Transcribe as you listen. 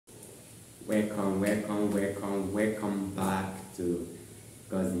Welcome back to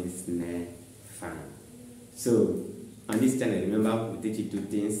Cousin Snail Farm. So on this channel, remember we teach you two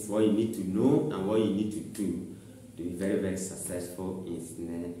things: what you need to know and what you need to do to be very successful in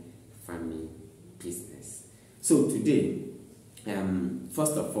snail farming business. So today,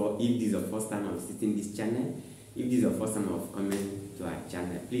 first of all, if this is the first time I'm visiting this channel, if this is the first time I've come to our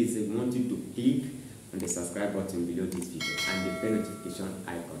channel, please, I want you to click on the subscribe button below this video and the bell notification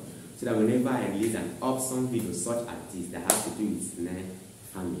icon, so that whenever I release an awesome video such as this that has to do with snail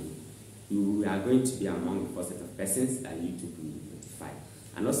farming, you are going to be among the first set of persons that YouTube will notify.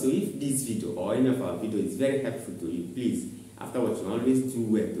 And also, if this video or any of our video is very helpful to you, please, afterwards, you always do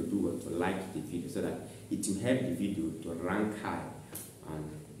well to like the video, so that it will help the video to rank high on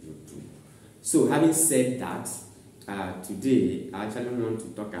YouTube. So having said that, today I actually want to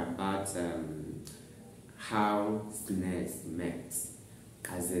talk about how snails met.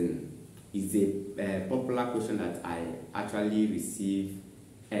 As in, is a popular question that I actually receive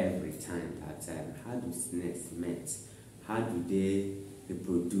every time. That how do snails met? How do they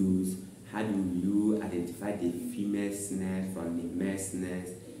reproduce? How do you identify the female snail from the male snails?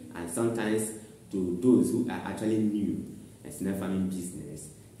 And sometimes, to those who are actually new in snail farming business,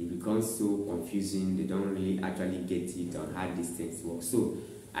 it becomes so confusing. They don't really actually get it on how these things work. So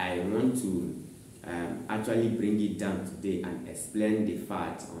I want to actually bring it down today and explain the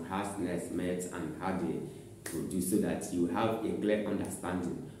facts on how snails met and how they produce, so that you have a clear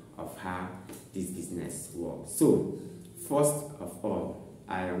understanding of how this business works. So first of all,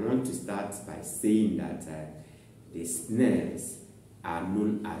 I want to start by saying that the snails are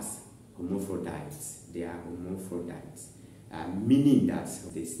known as hermaphrodites. They are hermaphrodites, meaning that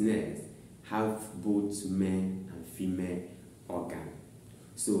the snails have both male and female organ.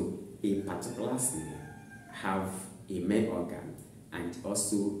 So a particular snail have a male organ and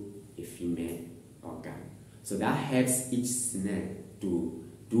also a female organ. So that helps each snail to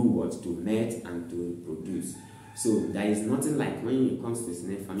do what? To mate and to reproduce. So there is nothing like, when it comes to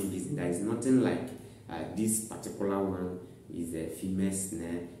snail farming business, there is nothing like this particular one is a female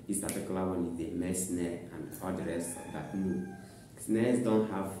snail, this particular one is a male snail, and all the rest of that. No. Snails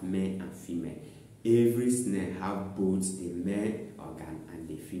don't have male and female. Every snail have both the male organ and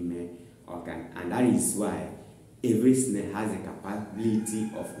the female organ, and that is why every snail has a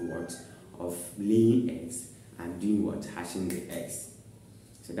capability of what? Of laying eggs and doing what? Hatching the eggs.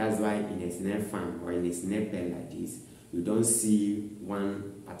 So that's why in a snail farm or in a snail pen like this, you don't see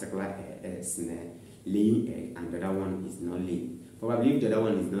one particular snail laying egg and the other one is not laying. Probably if the other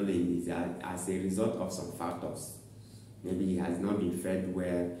one is not laying, is as a result of some factors. Maybe it has not been fed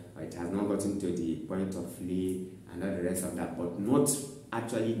well, or it has not gotten to the point of lay and all the rest of that, but not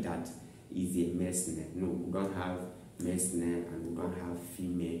actually that is a male snail. No, we don't have male snail and we don't have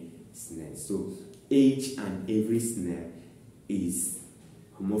female snail. So each and every snail is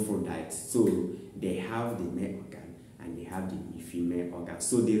hermaphrodite. So they have the male organ and they have the female organ.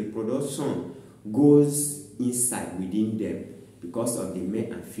 So the reproduction goes inside within them because of the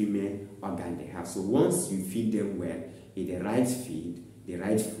male and female organ they have. So once you feed them well, with the right feed, the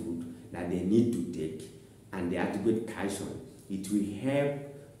right food that they need to take, and the adequate calcium, it will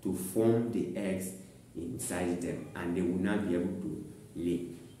help to form the eggs inside them, and they will not be able to lay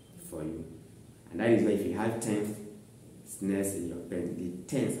for you. And that is why if you have 10 snails in your pen,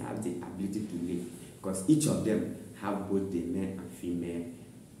 the 10s have the ability to lay, because each of them have both the male and female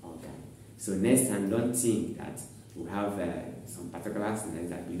organ. So next time, don't think that we have some particular snails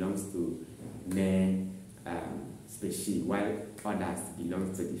that belongs to male species, while others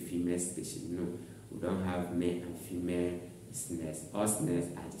belong to the female species. No, we don't have male and female snails. All snails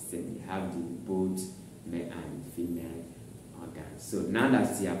are the same. They have the both male and female organs. So now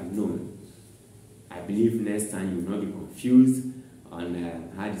that you have known, I believe next time you will not be confused on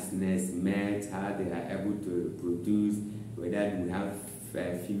how the snails met, how they are able to reproduce, whether we have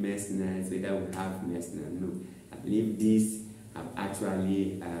female snails, whether we have male snails. No, I believe these have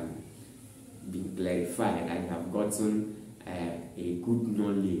actually been clarified, and have gotten a good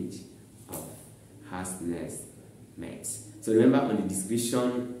knowledge of how snails met. So remember, on the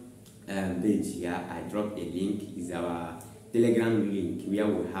description page here, I dropped a link. Is our Telegram link where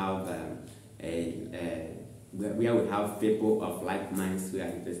we have where we have people of like minds who are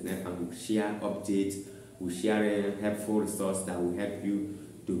interested, and we share updates, we share a helpful resource that will help you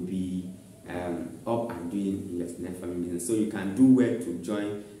to be up and doing in your snail farming business. So you can do well to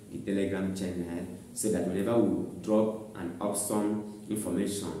join the Telegram channel, so that whenever we drop an awesome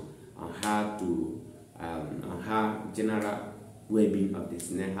information on how to on how general well-being of the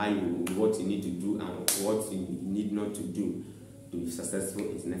snail, what you need to do and what you need not to do to be successful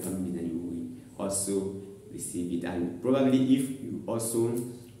in snail farming business, you will also receive it. And probably if you also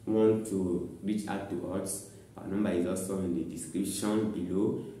want to reach out to us, our number is also in the description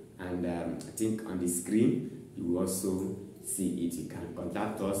below, and I think on the screen you will also see it. You can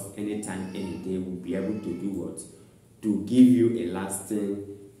contact us anytime, any day. We'll be able to do what? To give you a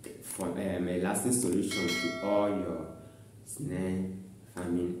lasting solution to all your snail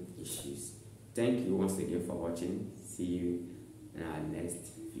farming issues. Thank you once again for watching. See you in our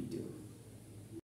next video.